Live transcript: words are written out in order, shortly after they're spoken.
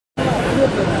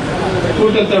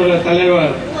கூட்டத்தோட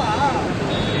தலைவர்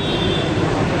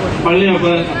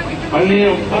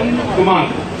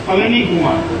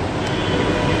பழனிக்குமார்,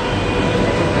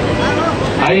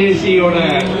 ஐஏசியோட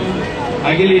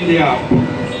அகில India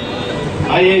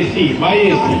IAC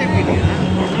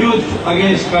youth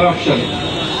against corruption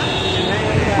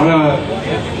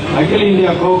அகில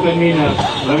இந்தியா கோ கன்வீனர்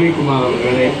ரவிக்குமார்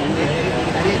அவர்களே,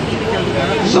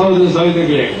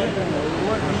 சகோதரர்களே,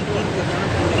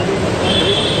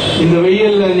 இந்த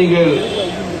வெயில்ல நீங்கள்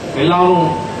எல்லாரும்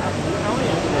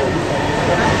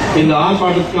இந்த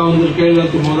ஆர்ப்பாட்டத்துக்கு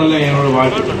வந்திருக்கிறது முதல்ல என்னோட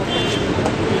வாழ்த்து.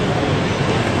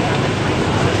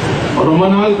 ரொம்ப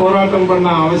நாள் போராட்டம் பண்ண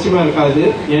அவசியமா இருக்காது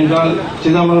என்றால்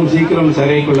சிதம்பரம் சீக்கிரம்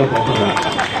சிறைக்குள்ள போகிறார்.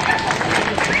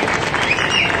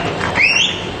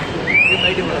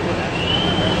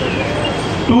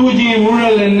 டூஜி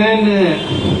ஊழல் என்னன்னு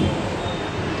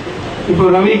இப்ப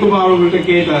ரவிக்குமார் அவர்கள்ட்ட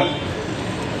கேட்டார்.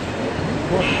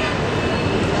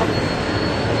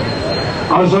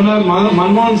 அவர் சொன்னார்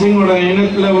மன்மோகன் சிங்கோட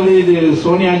எண்ணத்துல இது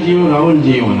சோனியாஜியும்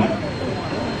ராகுல்ஜியும்.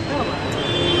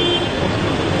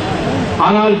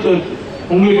 ஆனால்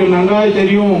உங்களுக்கு நன்றாக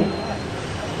தெரியும்,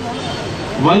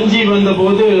 வஞ்சி வந்த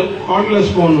போது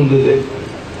கார்ட்லெஸ் போன் வந்தது.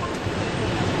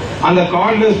 அந்த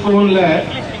கார்ட்லெஸ் போன்ல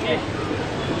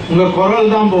உங்க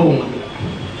குரல் தான் போகும்.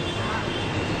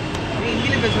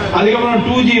 அதுக்கப்புறம்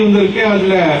 2G வந்திருக்கு,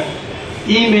 அதுல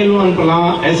இமெயிலும்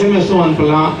அனுப்பலாம், SMS-ம்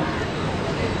அனுப்பலாம்,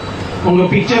 உங்க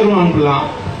பிக்சரும் அனுப்பலாம்.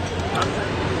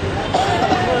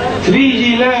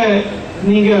 3G-ல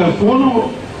நீங்க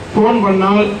போன்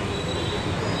பண்ணால்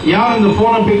யார் இந்த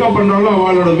போனை பிக்கப் பண்றாங்களோ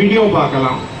அவளோட வீடியோ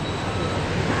பார்க்கலாம்,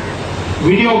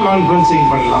 வீடியோ கான்பரன்சிங்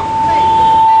பண்ணலாம்.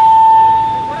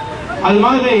 அது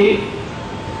மாதிரி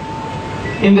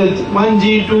இந்த 1G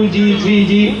 2G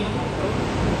 3G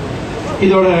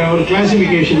இதோட ஒரு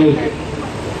கிளாசிபிகேஷன் இருக்கு.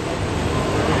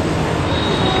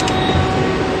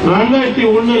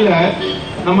 2001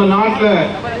 நம்ம நாட்டில்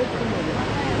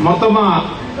மொத்தமா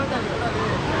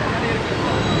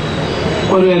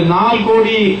ஒரு 4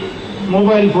 கோடி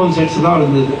மொபைல் போன் செட்ஸ் தான்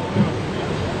இருந்தது.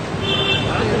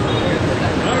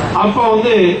 அப்போ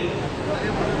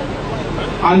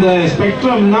அந்த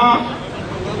ஸ்பெக்ட்ரம்னா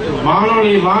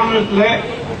வானொலி வாகனத்துல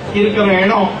இருக்கிற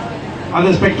இடம் அந்த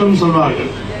ஸ்பெக்ட்ரம்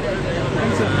சொல்வார்கள்.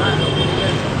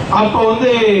 அப்போ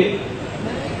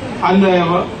அந்த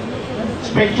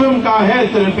ஸ்பெக்ட்ரம்காக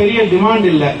பெரிய டிமாண்ட்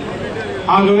இல்லை.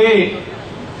 ஆகவே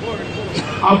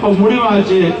அப்ப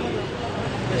முடிவாச்சு,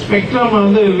 ஸ்பெக்ட்ரம்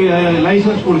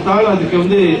லைசன்ஸ் கொடுத்தால் அதுக்கு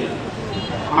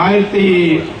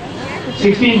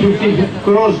 1650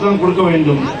 crores தான் கொடுக்க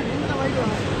வேண்டும்.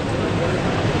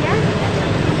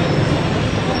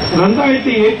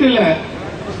 2008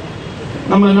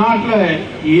 நம்ம நாட்டில்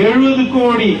 70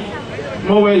 கோடி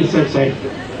மொபைல் செட்ஸ் ஆயிடுச்சு.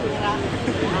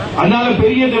 அதனால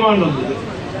பெரிய டிமாண்ட் வந்தது.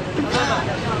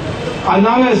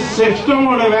 அதனால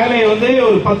ஸ்பெக்ட்ரமோட வேலையை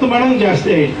ஒரு 10 மடங்கு ஜாஸ்தி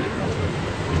ஆயிடுச்சு.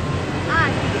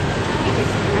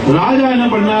 ராஜா என்ன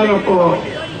பண்ணார், அப்போ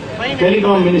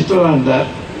டெலிகாம் மினிஸ்டரா இருந்தார்.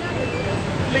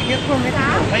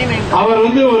 அவர்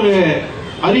ஒரு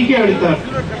அறிக்கை எடுத்தார்.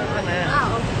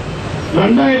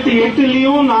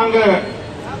 2008 நாங்க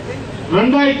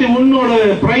 2001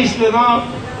 பிரைஸ்ல தான்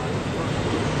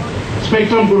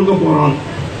ஸ்பெக்ட்ரம் கொடுக்க போறோம்.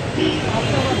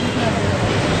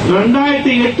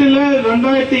 2008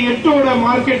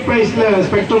 மார்க்கெட் பிரைஸ்ல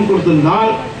ஸ்பெக்ட்ரம்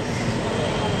கொடுத்திருந்தால்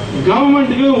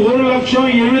கவர்மெண்ட்டுக்கு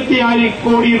 1,76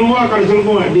 கோடி ரூபாய்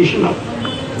கிடைச்சிருக்கும் அடிஷனல்.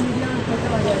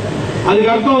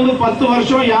 அதுக்கப்புறம் 10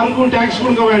 வருஷம் யாருக்கும் டாக்ஸ்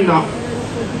கொடுக்க வேண்டாம்.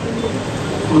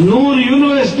 100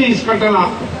 யூனிவர்சிட்டிஸ்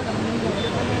கட்டலாம்.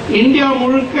 இந்தியா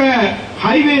முழுக்க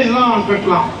ஹைவேஸ் தான்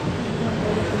கட்டலாம்.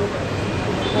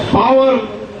 பவர்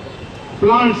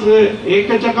பிளான்ட்ஸ்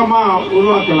ஏக்கச்சக்கமா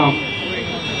உருவாக்கலாம்.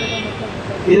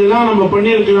 இதெல்லாம் நம்ம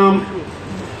பண்ணிருக்கலாம்.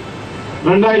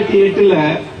 2008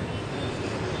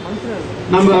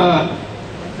 நம்ம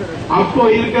அப்போ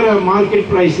இருக்கிற மார்க்கெட்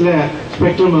பிரைஸ்ல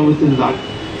ஸ்பெக்ட்ரம் வித்திருந்தால்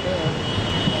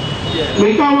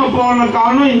விற்காம போன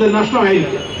காரணம் இந்த நஷ்டம்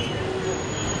ஆயிருக்கு.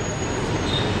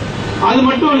 அது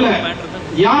மட்டும் இல்ல,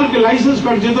 யாருக்கு லைசன்ஸ்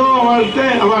கிடைச்சதோ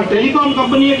அவ டெலிகாம்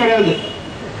கம்பெனியே கிடையாது,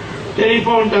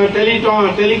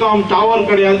 டெலிகாம் டவர்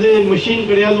கிடையாது, மிஷின்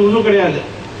கிடையாது, ஒன்னும் கிடையாது.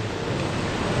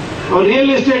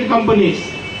 Real estate companies.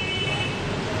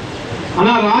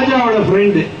 ஆனா ராஜாவோட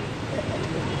ஃப்ரெண்டு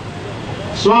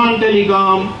ஸ்வான்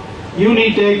டெலிகாம்,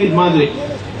 யூனிடெக், இது மாதிரி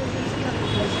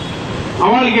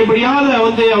அவளுக்கு எப்படியாவது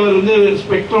அவர்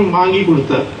ஸ்பெக்ட்ரம் வாங்கி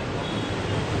கொடுத்தார்.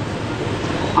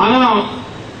 ஆனா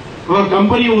அவர்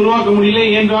கம்பெனி உருவாக்க முடியல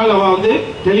என்றால் அவ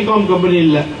டெலிகாம் கம்பெனி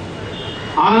இல்லை.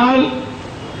 ஆனால்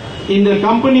இந்த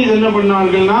கம்பெனி என்ன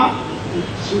பண்ணார்கள்னா,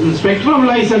 ஸ்பெக்ட்ரம்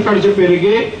லைசன்ஸ் கிடைச்ச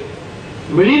பிறகு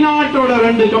வெளிநாட்டோட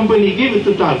 2 கம்பெனிக்கு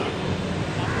வித்துட்டார்கள்.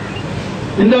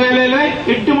 இந்த வேலையில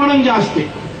 8 மடங்கு ஜாஸ்தி.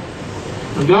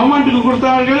 கவர்மெண்ட்டுக்கு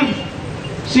கொடுத்தார்கள்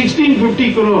 1650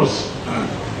 crores.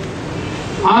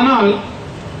 ஆனால்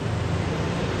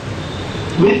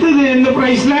வித்தது எந்த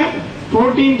பிரைஸ்ல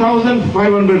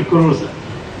 14,500 crores.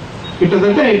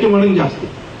 கிட்டத்தட்ட 8 மடங்கு ஜாஸ்தி.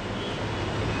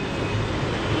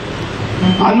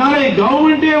 அதனால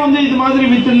கவர்மெண்டே இது மாதிரி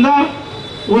வித்திருந்தா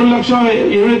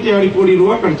 1,76 கோடி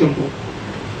ரூபாய் கிடைச்சிருக்கும்.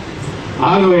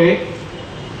 ஆகவே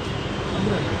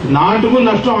நாட்டுக்கும்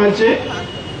நஷ்டம் ஆச்சு.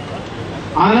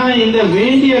 ஆனா இந்த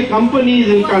வேண்டிய கம்பெனி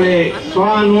இருக்காளே,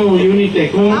 ஸ்வானும்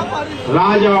யூனிடெக்கும்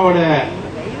ராஜாவோட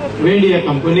வேண்டிய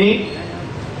கம்பெனி,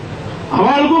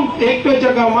 அவளுக்கும்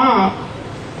எக்கச்சக்கமா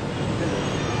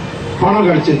பணம்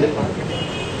கிடைச்சது.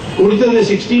 கொடுத்தது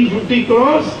 1650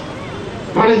 crores,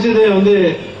 கிடைச்சது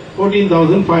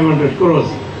 14,500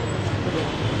 crores.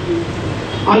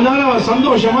 அதனால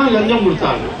சந்தோஷமா லஞ்சம்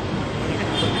கொடுத்தாங்க.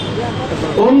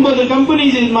 9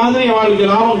 கம்பெனிஸ் இது மாதிரி அவளுக்கு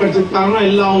லாபம் கிடைச்சிருக்காங்கன்னா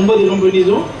எல்லா 9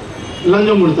 கம்பெனிஸும்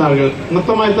லஞ்சம் கொடுத்தார்கள்.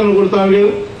 மொத்தமா எத்தனை கொடுத்தார்கள்?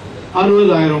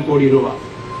 60,000 கோடி ரூபாய்.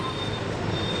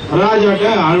 ராஜாட்ட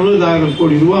 60,000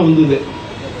 கோடி ரூபாய் வந்தது.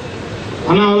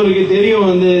 ஆனா அவருக்கு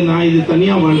தெரியும் நான் இது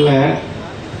தனியா பண்ணல,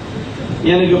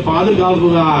 எனக்கு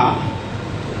பாதுகாப்புகா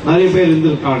நிறைய பேர்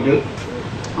இருந்திருக்கார்கள்.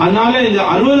 அதனால இந்த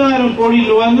 60,000 கோடி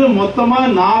ரூபாய் மொத்தமா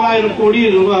 4,000 கோடி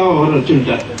ரூபாய் அவர்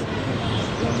வச்சுட்டார்.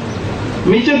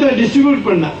 மிச்சத்தை டிஸ்ட்ரிபியூட்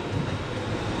பண்ண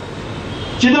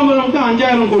சிதம்பரம்க்கு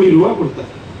 5,000 கோடி ரூபாய்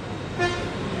கொடுத்தார்.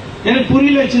 எனக்கு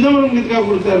புரியல சிதம்பரம் எதுக்காக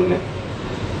கொடுத்தாருன்னு.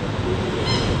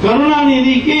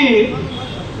 கருணாநிதிக்கு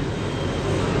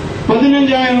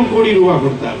 15,000 கோடி ரூபாய்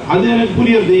கொடுத்தார். அது எனக்கு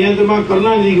புரியுது. ஏன் தெரியுமா?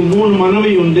 கருணாநிதிக்கு 3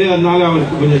 மனைவி உண்டு. அதனால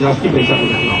அவருக்கு கொஞ்சம் ஜாஸ்தி பைசா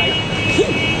கொடுக்கலாம்.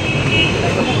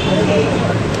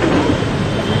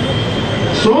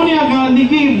 சோனியா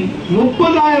காந்திக்கு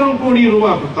 30,000 கோடி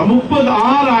ரூபாய் கொடுத்தா,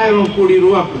 36,000 கோடி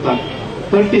ரூபாய் கொடுத்தாங்க.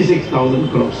 36,000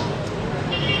 crores.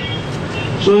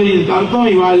 இதுக்கு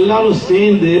அர்த்தம் இவ எல்லாரும்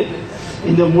சேர்ந்து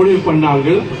இந்த முடிவு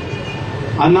பண்ணார்கள்.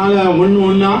 அதனால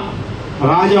ஒன்னா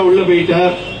ராஜா உள்ள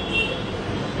போயிட்டார்,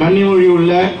 கன்னிமொழி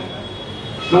உள்ள,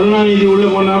 கருணாநிதி உள்ள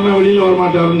போனார்னா வெளியில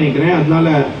வரமாட்டாருன்னு நினைக்கிறேன். அதனால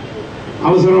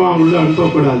அவசரமா உள்ள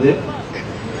அனுப்பக்கூடாது.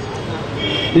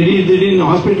 திடீர்னு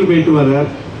ஹாஸ்பிட்டல் போயிட்டு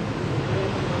வர்றார்.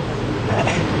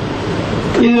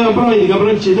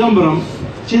 இதுக்கப்புறம்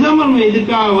சிதம்பரம்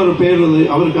எதுக்காக அவர் பேர்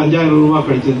அவருக்கு 5,000 ரூபாய்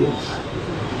கிடைச்சது.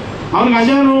 அவருக்கு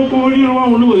 5,000 கோடி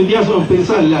ரூபாய் ஒன்றும் வித்தியாசம்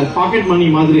பெருசா இல்ல, பாக்கெட் மணி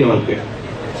மாதிரி அவருக்கு.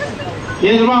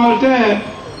 ஏன் அவர்கிட்ட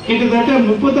கிட்டத்தட்ட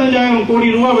 35,000 கோடி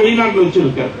ரூபாய் வெளிநாட்டில்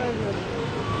வச்சிருக்கார்.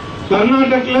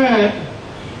 கர்நாடகத்துல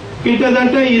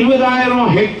கிட்டத்தட்ட 20,000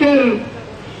 ஹெக்டேர்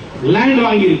லேண்ட்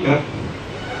வாங்கியிருக்கார்.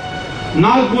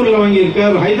 நாக்பூர்ல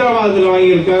வாங்கியிருக்கார், ஹைதராபாத்ல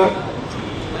வாங்கியிருக்கார்,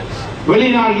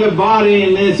 வெளிநாட்டில்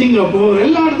பாரேன், சிங்கப்பூர்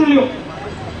எல்லா இடத்துலயும்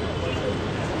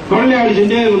கொள்ளையாடி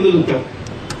செஞ்சே வந்துருக்கார்.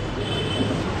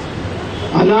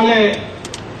 அதனால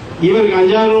இவருக்கு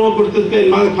 5,000 ரூபாய் கொடுத்ததுக்கு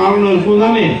என்ன காரணம் இருக்கும்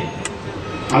தானே?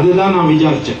 அதுதான் நான்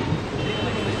விசாரிச்சேன்.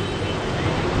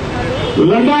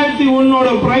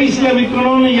 2001 பிரைஸ்ல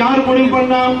விற்கணும்னு யார் முடிவு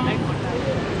பண்ணா?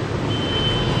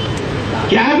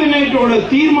 கேபினெட்டோட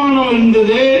தீர்மானம்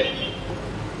இருந்தது.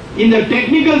 இந்த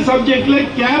டெக்னிக்கல் சப்ஜெக்ட்ல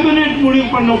கேபினெட் முடிவு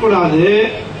பண்ணக்கூடாது.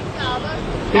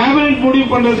 கேபினெட் முடிவு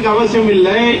பண்றதுக்கு அவசியம்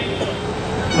இல்லை,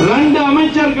 2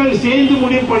 அமைச்சர்கள் சேர்ந்து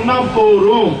முடிவு பண்ணா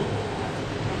போறோம்.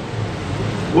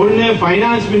 ஒன்னு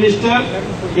பைனான்ஸ் மினிஸ்டர்,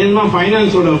 என்ன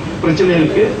பைனான்ஸோட பிரச்சனை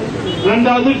இருக்கு.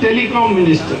 2வது டெலிகாம்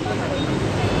மினிஸ்டர்.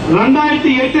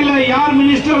 2008 யார்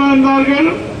மினிஸ்டர் இருந்தார்கள்?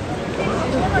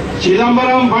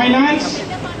 சிதம்பரம் பைனான்ஸ்,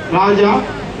 ராஜா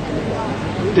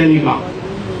டெலிகாம்.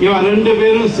 இவன் 2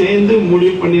 பேரும் சேர்ந்து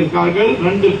முடிவு பண்ணியிருக்கார்கள்.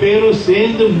 2 பேரும்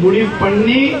சேர்ந்து முடிவு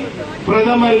பண்ணி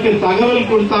பிரதமருக்கு தகவல்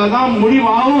கொடுத்தாதான்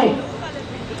முடிவாகும்.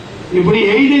 இப்படி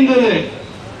எழுதியிருந்தது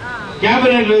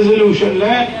கேபினட் ரெசல்யூஷன்ல.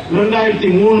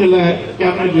 2003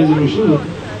 கேபினட் ரெசல்யூஷன்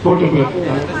போட்ட.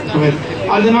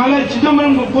 அதனால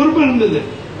சிதம்பரம் பொறுப்பு இருந்தது.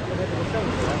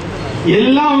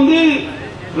 எல்லாம்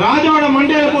ராஜாவோட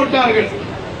மண்டையில போட்டார்கள்.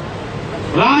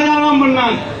 ராஜா தான்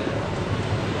பண்ணாங்க.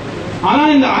 ஆனா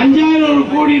இந்த 5,000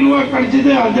 கோடி ரூபாய்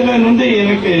கிடைச்சது. அதுல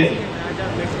எனக்கு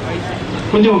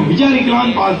கொஞ்சம்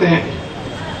விசாரிக்கலாம்னு பார்த்தேன்.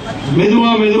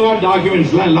 மெதுவா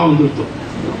டாக்குமெண்ட்ஸ் எல்லாம் வந்துருத்தோம்.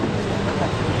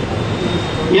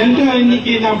 என்கிட்ட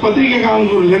இன்னைக்கு நான்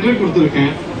பத்திரிகைக்காரங்களுக்கு ஒரு லெட்டர்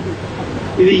கொடுத்திருக்கேன்.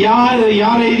 இது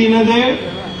யார் எழுதினது?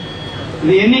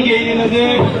 இது என்னைக்கு எழுதினது?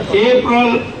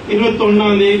 ஏப்ரல்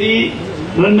 21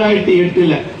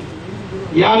 2008.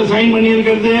 யார் சைன் பண்ணி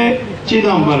இருக்கிறது?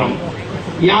 சிதம்பரம்.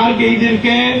 யாருக்கு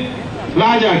எழுதியிருக்கு?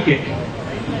 ராஜாக்கு.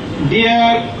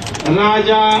 டியர்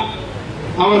ராஜா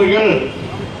அவர்கள்.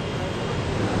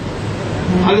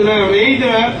 அதுல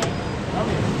எழுதுற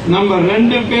நம்ம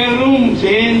 2 பேரும்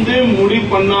சேர்ந்து முடிவு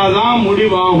பண்ணாதான்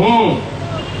முடிவாகும்.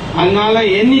 அதனால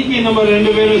என்னைக்கு நம்ம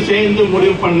 2 பேரும் சேர்ந்து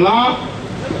முடிவு பண்ணலாம்,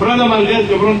 பிரதமருக்கு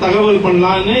அதுக்கப்புறம் தகவல்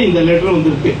பண்ணலாம்னு இந்த லெட்டர்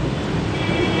வந்திருக்கு.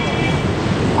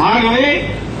 ஆகவே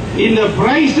இந்த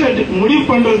பிரைஸ் முடிவு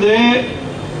பண்றது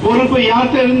பொறுப்பு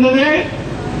யார்கிட்ட இருந்தது?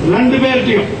 2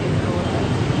 பேர்ட்டையும்.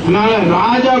 அதனால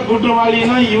ராஜா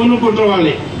குற்றவாளினா இவனு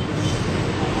குற்றவாளி,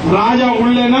 ராஜா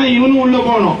உள்ளனா இவனு உள்ள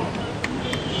போனோம்.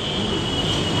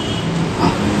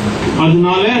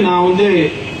 அதனால நான்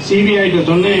சிபிஐ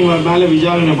சொன்னேன் இவங்க மேல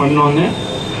விசாரணை பண்ணோன்னு.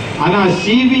 ஆனா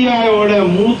சிபிஐயோட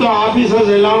மூத்த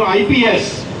ஆபீசர்ஸ் எல்லாரும்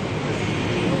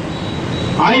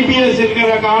ஐபிஎஸ்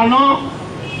இருக்கிற காரணம்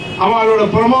அவளோட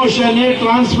ப்ரமோஷன்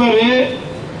டிரான்ஸ்பர்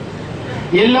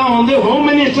எல்லாம் ஹோம்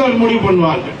மினிஸ்டர் முடிவு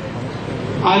பண்ணுவாங்க.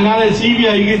 அதனால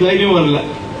சிபிஐக்கு தைரியம் வரல.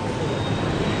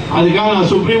 அதுக்காக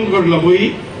நான் சுப்ரீம் கோர்ட்ல போய்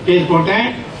கேஸ் போட்டேன்.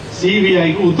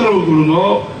 சிபிஐக்கு உத்தரவு கொடுங்க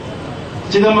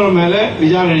சிதம்பரம் மேல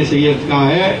விசாரணை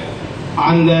செய்யறதுக்காக.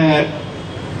 அந்த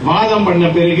வாதம் பண்ண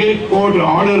பிறகு கோர்ட்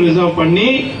ஆர்டர் ரிசர்வ் பண்ணி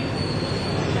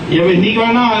இன்னைக்கு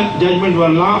வேணா ஜட்மெண்ட்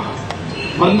வரலாம்.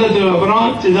 வந்ததுக்கு அப்புறம்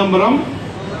சிதம்பரம்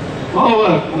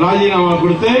ராஜினாமா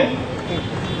கொடுத்து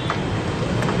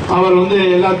அவர்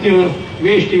எல்லாத்தையும்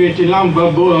வேஷ்டி எல்லாம்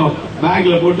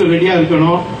பேக்ல போட்டு ரெடியா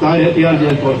இருக்கணும் தியார்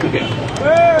ஜெயில் போறதுக்கு.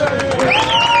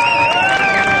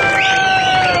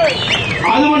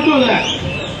 அது மட்டும் இல்ல,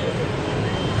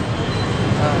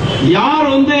 யார்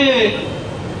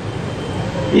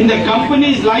இந்த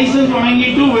கம்பெனிஸ் லைசன்ஸ்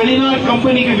வாங்கிட்டு வெளிநாட்டு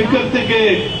கம்பெனிக்கு விற்கிறதுக்கு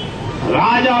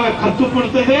ராஜாவை கத்து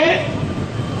கொடுத்தது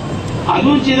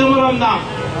அதுவும் சிதம்பரம் தான்.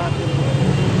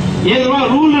 ஏதோ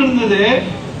ரூல் இருந்தது,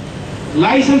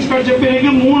 லைசன்ஸ் கிடைச்ச பிறகு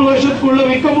 3 வருஷத்துக்குள்ள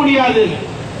விற்க முடியாது.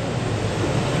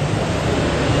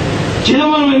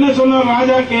 சிதம்பரம் என்ன சொன்னார்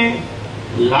ராஜாக்கு?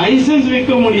 லைசன்ஸ்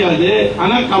விற்க முடியாது,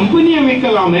 ஆனா கம்பெனியை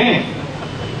விற்கலாமே.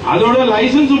 அதோட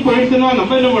லைசன்ஸ் போயிடுச்சுன்னா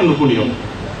நம்ம என்ன பண்ண முடியும்?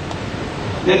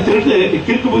 திருட்டு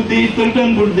கிறுக்கு புத்தி,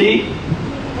 திருட்டன் புத்தி,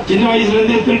 சின்ன வயசுல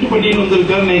இருந்தே திருட்டு பண்ணிட்டு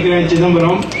வந்திருக்காரு நினைக்கிறேன்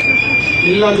சிதம்பரம்.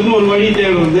 எல்லாத்துக்கும் ஒரு வழி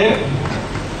தேடுறது.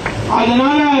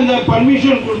 அதனால அந்த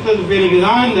பர்மிஷன் கொடுத்தது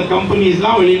பிறகுதான் இந்த கம்பெனிஸ்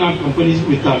தான் வெளிநாட்டு கம்பெனிஸ்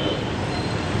வித்தார்கள்.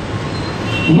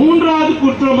 3வது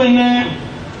குற்றம் என்ன?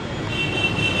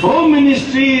 ஹோம்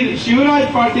மினிஸ்ட்ரி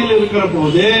சிவராஜ் பாட்டீல் இருக்கிற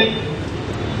போது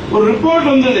ஒரு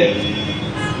ரிப்போர்ட் வந்தது,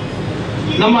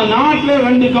 நம்ம நாட்டில்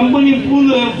 2 கம்பெனி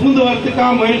பூந்து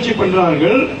வரத்துக்காக முயற்சி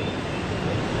பண்றார்கள்.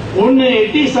 ஒன்னு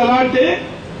எட்டிசலாட்,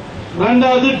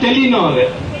 2வது டெலினார்.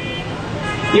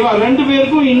 இவ 2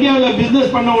 பேருக்கும் இந்தியாவில்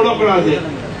பிசினஸ் பண்ண விடக்கூடாது.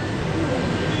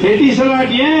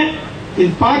 எட்டிசலாட் ஏன்?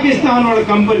 இது பாகிஸ்தானோட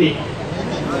கம்பெனி.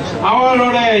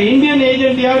 அவளோட இந்தியன்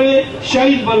ஏஜென்ட் யாரு?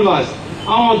 ஷஹீத் பல்வாஸ்.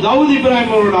 அவன் தாவூத்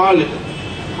இப்ராஹிம் அவரோட ஆளு.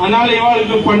 அதனால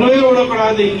இவாளுக்கு பண்ணவே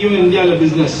விடக்கூடாது இங்கேயும் இந்தியாவில்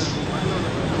பிசினஸ்.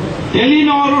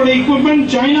 டெலினாரோட எக்யூப்மெண்ட்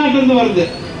சைனாட்டு இருந்து வருது.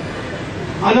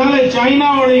 அதனால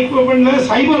சைனாவோட எக்யூப்மெண்ட்ல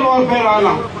சைபர் வார்ஃபேர்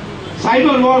ஆகலாம்.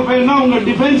 சைபர் வார்ஃபேர்னா உங்க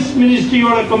டிஃபென்ஸ்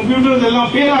மினிஸ்ட்ரியோட கம்ப்யூட்டர்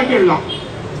எல்லாம் பேராக்கிடலாம்.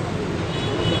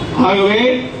 ஆகவே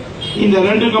இந்த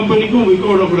 2 கம்பெனிக்கும் விற்க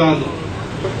விடக்கூடாது.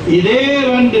 இதே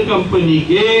 2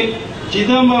 கம்பெனிக்கு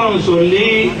சிதம்பரம் சொல்லி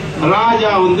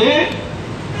ராஜா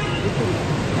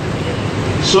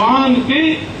ஸ்வானுக்கு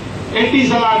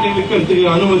எட்டிசலாட் விற்கிறதுக்கு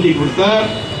அனுமதி கொடுத்தார்.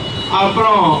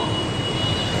 அப்புறம்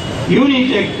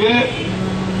யூனிடெக்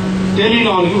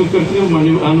டெலினாருக்கு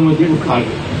விற்கிறதுக்கு அனுமதி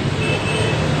கொடுத்தார்கள்.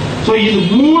 இது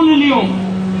 3லயும்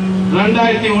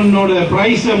 2001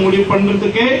 பிரைஸ் முடிவு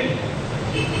பண்றதுக்கு,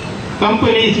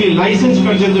 கம்பெனிக்கு லைசன்ஸ்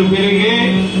கிடைச்சதுக்கு பிறகு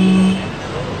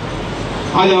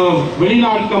அத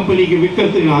வெளிநாட்டு கம்பெனிக்கு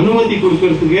விற்கிறதுக்கு அனுமதி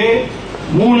கொடுக்கிறதுக்கு,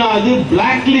 3வது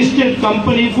பிளாக் லிஸ்டட்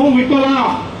கம்பெனிக்கும்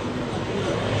விற்கலாம்.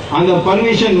 அந்த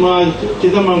பர்மிஷன்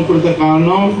சிதம்பரம் கொடுத்த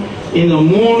காரணம் இந்த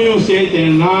 3யும்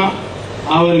சேர்த்தேன்னா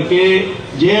அவருக்கு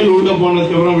ஜெயில் உள்ள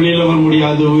போனதுக்கு அப்புறம் வெளியில வர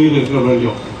முடியாது உயிர் இருக்கிற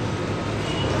வரையும்.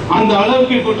 அந்த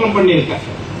அளவுக்கு குற்றம் பண்ணிருக்க.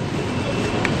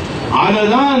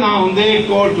 அததான் நான்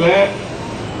கோர்ட்ல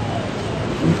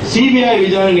சிபிஐ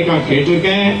விசாரணைக்காக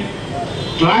கேட்டிருக்கேன்.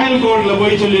 ட்ரையல் கோர்ட்ல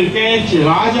போய் சொல்லியிருக்கேன்,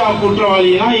 ராஜா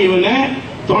குற்றவாளினா இவனை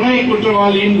துணை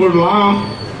குற்றவாளின்னு போடலாம்,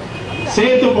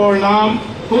 சேர்த்து போடலாம்,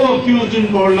 கோ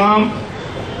அக்யூஸ்ட் போடலாம்.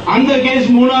 அந்த கேஸ்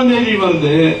 3ஆம் தேதி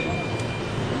வருது.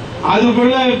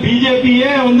 அதுக்குள்ள பிஜேபியே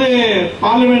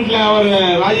பார்லிமெண்ட்ல அவர்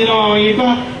ராஜினாமா வாங்கிட்டா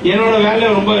என்னோட வேலை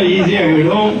ரொம்ப ஈஸியா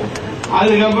ஆகிடும்.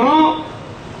 அதுக்கப்புறம்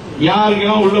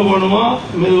யாருக்கெல்லாம் உள்ள போகணுமோ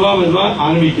மெதுவா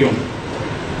ஆரம்பிக்கும்.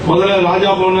 முதல்ல ராஜா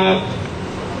போனார்,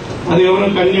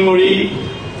 அதுக்கப்புறம் கன்னிமொழி,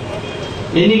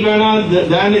 என்னைக்கு வேணா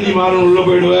தயாநிதி மாறன் உள்ள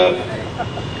போயிடுவார்.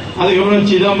 அதுக்கப்புறம்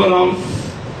சிதம்பரம்.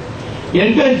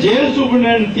 என்கிட்ட ஜெயில்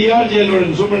சூப்பரண்ட், டிஆர் ஜெயிலோட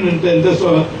சூப்பரண்ட்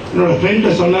என்னோட ஃப்ரெண்ட்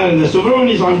சொன்னார், இந்த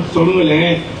சுப்பிரமணிய சாமி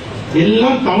சொல்லுங்களேன்,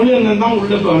 எல்லாம் தமிழர்கள் தான்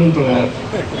உள்ள அனுப்புறாரு.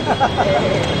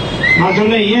 நான்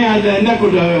சொன்னேன், ஏன் அது என்ன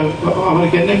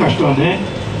அவருக்கு என்ன கஷ்டம்னு.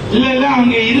 இல்ல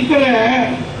அங்க இருக்கிற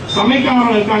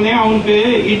சமைக்காரங்க இருக்காங்க, அவனுக்கு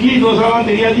இட்லி தோசை தான்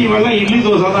தெரியாது, இவெல்லாம் இட்லி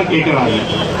தோசை தான் கேட்கறாங்க.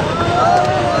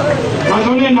 நான்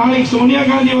சொன்னேன், நாளைக்கு சோனியா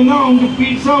காந்தி வந்தா அவங்க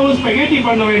பீட்சாவும் ஸ்பெகட்டி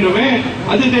பண்ண வேண்டுமே,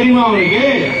 அது தெரியுமா அவனுக்கு?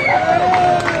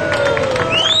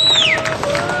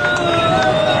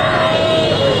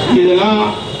 இதெல்லாம்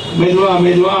மெதுவா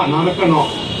மெதுவா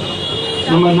நடக்கணும்.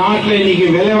 நம்ம நாட்டில் இன்னைக்கு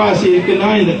விலைவாசி இருக்குன்னா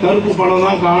இந்த கருப்பு பணம்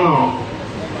தான் காணும்.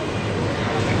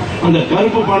 அந்த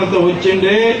கருப்பு பணத்தை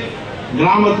வச்சுட்டு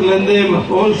கிராமத்துல இருந்து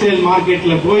ஹோல்சேல்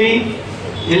மார்க்கெட்ல போய்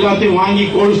எல்லாத்தையும் வாங்கி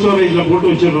கோல்ட் ஸ்டோரேஜ்ல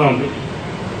போட்டு வச்சிடுறாங்க.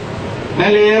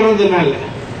 மேல ஏறதுனால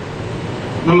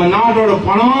நம்ம நாட்டோட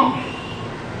பணம்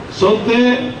சொத்து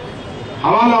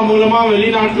ஹவாலா மூலமா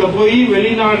வெளிநாட்டுல போய்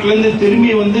வெளிநாட்டுல இருந்து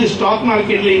திரும்பி வந்து ஸ்டாக்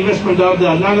மார்க்கெட்ல இன்வெஸ்ட்மெண்ட் ஆகுது.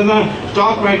 அதனாலதான்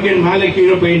ஸ்டாக் மார்க்கெட் மேல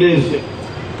கீழே போயிட்டே இருக்கு.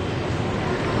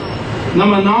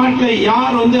 நம்ம நாட்டில்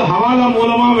யார் வந்து ஹவாலா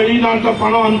மூலமா வெளிநாட்டுல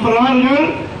பணம் அனுப்புறார்கள்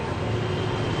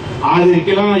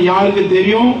அதுக்கெல்லாம் யாருக்கு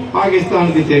தெரியும்?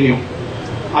 பாகிஸ்தானுக்கு தெரியும்.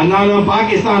 அதனால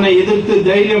பாகிஸ்தானை எதிர்த்து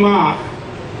தைரியமா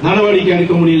நடவடிக்கை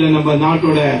எடுக்க முடியல நம்ம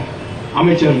நாட்டோட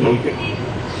அமைச்சர்களுக்கு.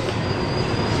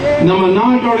 நம்ம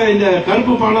நாட்டோட இந்த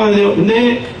கருப்பு பணம் வந்து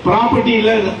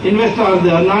ப்ராப்பர்ட்டியில இன்வெஸ்ட் ஆகுது.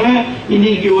 அதனால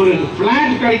இன்னைக்கு ஒரு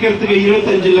பிளாட் கிடைக்கிறதுக்கு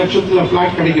 25 லட்சத்துல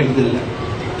பிளாட் கிடைக்கிறது இல்லை.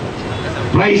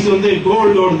 பிரைஸ் வந்து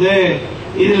கோல்டு ஓடுது,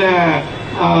 இதுல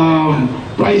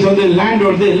பிரைஸ் வந்து லேண்ட்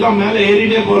ஓடுது, எல்லாம் மேல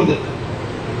ஏறிட்டே போறது.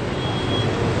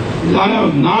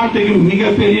 நாட்டுக்கு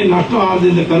மிகப்பெரிய நஷ்டம் ஆகுது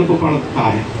இந்த கருப்பு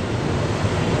பணத்துக்காக.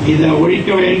 இதை ஒழிக்க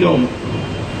வேண்டும்.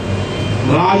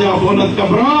 ராஜா போனதுக்கு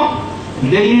அப்புறம்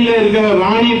டெல்லியில இருக்கிற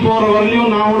ராணி போற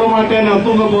வரலையும் நான் விட மாட்டேன், நான்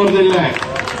தூங்க போறது இல்லை.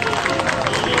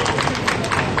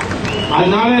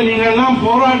 அதனால நீங்க எல்லாம்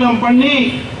போராட்டம் பண்ணி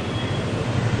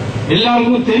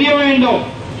எல்லாருக்கும் தெரிய வேண்டும்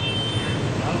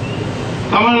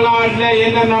தமிழ்நாட்டில்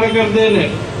என்ன நடக்கிறது.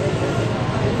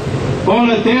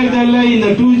 போன தேர்தலில் இந்த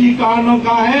 2G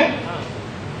காரணக்காக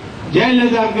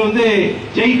ஜெயலலிதாவுக்கு வந்து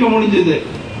ஜெயிக்க முடிஞ்சது.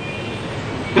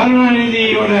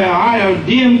 கருணாநிதியோட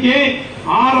டிஎம்கே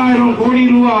 6000 கோடி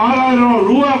ரூபாய் 6000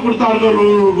 ரூபாய் கொடுத்தார்கள்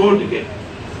ஒரு ஓட்டுக்கு.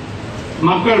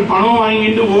 மக்கள் பணம்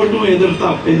வாங்கிட்டு ஓட்டும்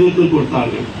எதிர்த்து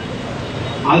கொடுத்தார்கள்.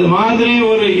 அது மாதிரி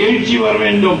ஒரு எழுச்சி வர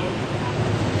வேண்டும்,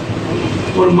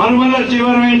 ஒரு மறுமலர்ச்சி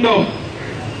வர வேண்டும்.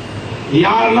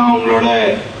 யாரெல்லாம் உங்களோட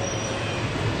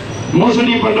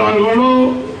மோசடி பண்றாங்களோ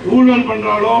ஊழல்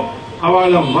பண்றாங்களோ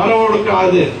அவளை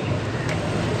வரவொடுக்காது.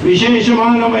 விசேஷமா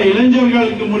நம்ம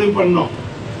இளைஞர்களுக்கு முடிவு பண்ணோம்.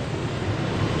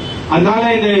 அதனால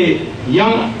இந்த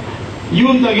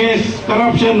யூத் அகேன்ஸ்ட்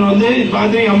கரப்ஷன் வந்து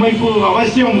மாதிரி அமைப்பு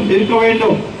அவசியம் இருக்க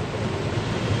வேண்டும்.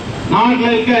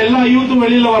 நாட்டில் இருக்க எல்லா யூத்தும்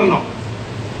வெளியில வரணும்.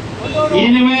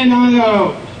 இனிமே நாங்க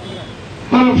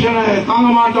கரப்ஷனை தாங்க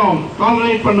மாட்டோம்,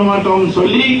 டாலரேட் பண்ண மாட்டோம்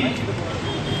சொல்லி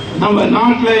நம்ம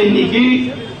நாட்டில் இன்னைக்கு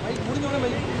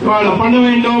இவாளை பண்ண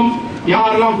வேண்டும்.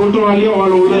 யாரெல்லாம் குற்றவாளியோ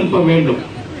அவளை உள்ள அனுப்ப வேண்டும்.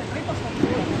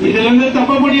 இதுல இருந்து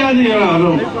தப்ப முடியாது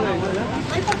யாரும்.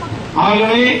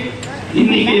 ஆகவே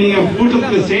இன்னைக்கு நீங்க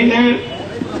கூட்டத்தில் செய்த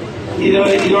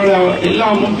இதோட எல்லா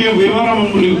முக்கிய விவரம்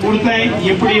உங்களுக்கு கொடுத்தேன்.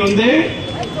 எப்படி வந்து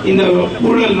இந்த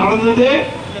ஊழல் நடந்தது,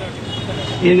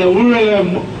 இந்த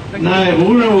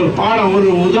ஊழல் ஒரு பாடம் ஒரு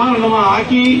உதாரணமா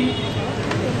ஆக்கி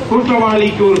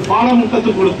குற்றவாளிக்கு ஒரு பாடம்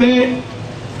கற்றுக் கொடுத்து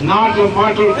நாட்டில்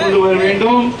மாற்றம் கொண்டு வர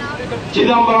வேண்டும்.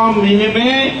 சிதம்பரம்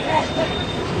இனிமே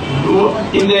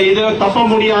இந்த இதை தப்ப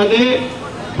முடியாது.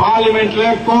 பார்லிமெண்ட்ல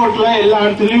கோர்ட்ல எல்லா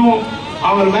இடத்துலயும்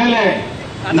அவர் மேல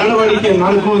நடவடிக்கை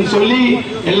நடக்கும் சொல்லி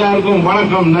எல்லாருக்கும்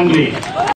வணக்கம், நன்றி.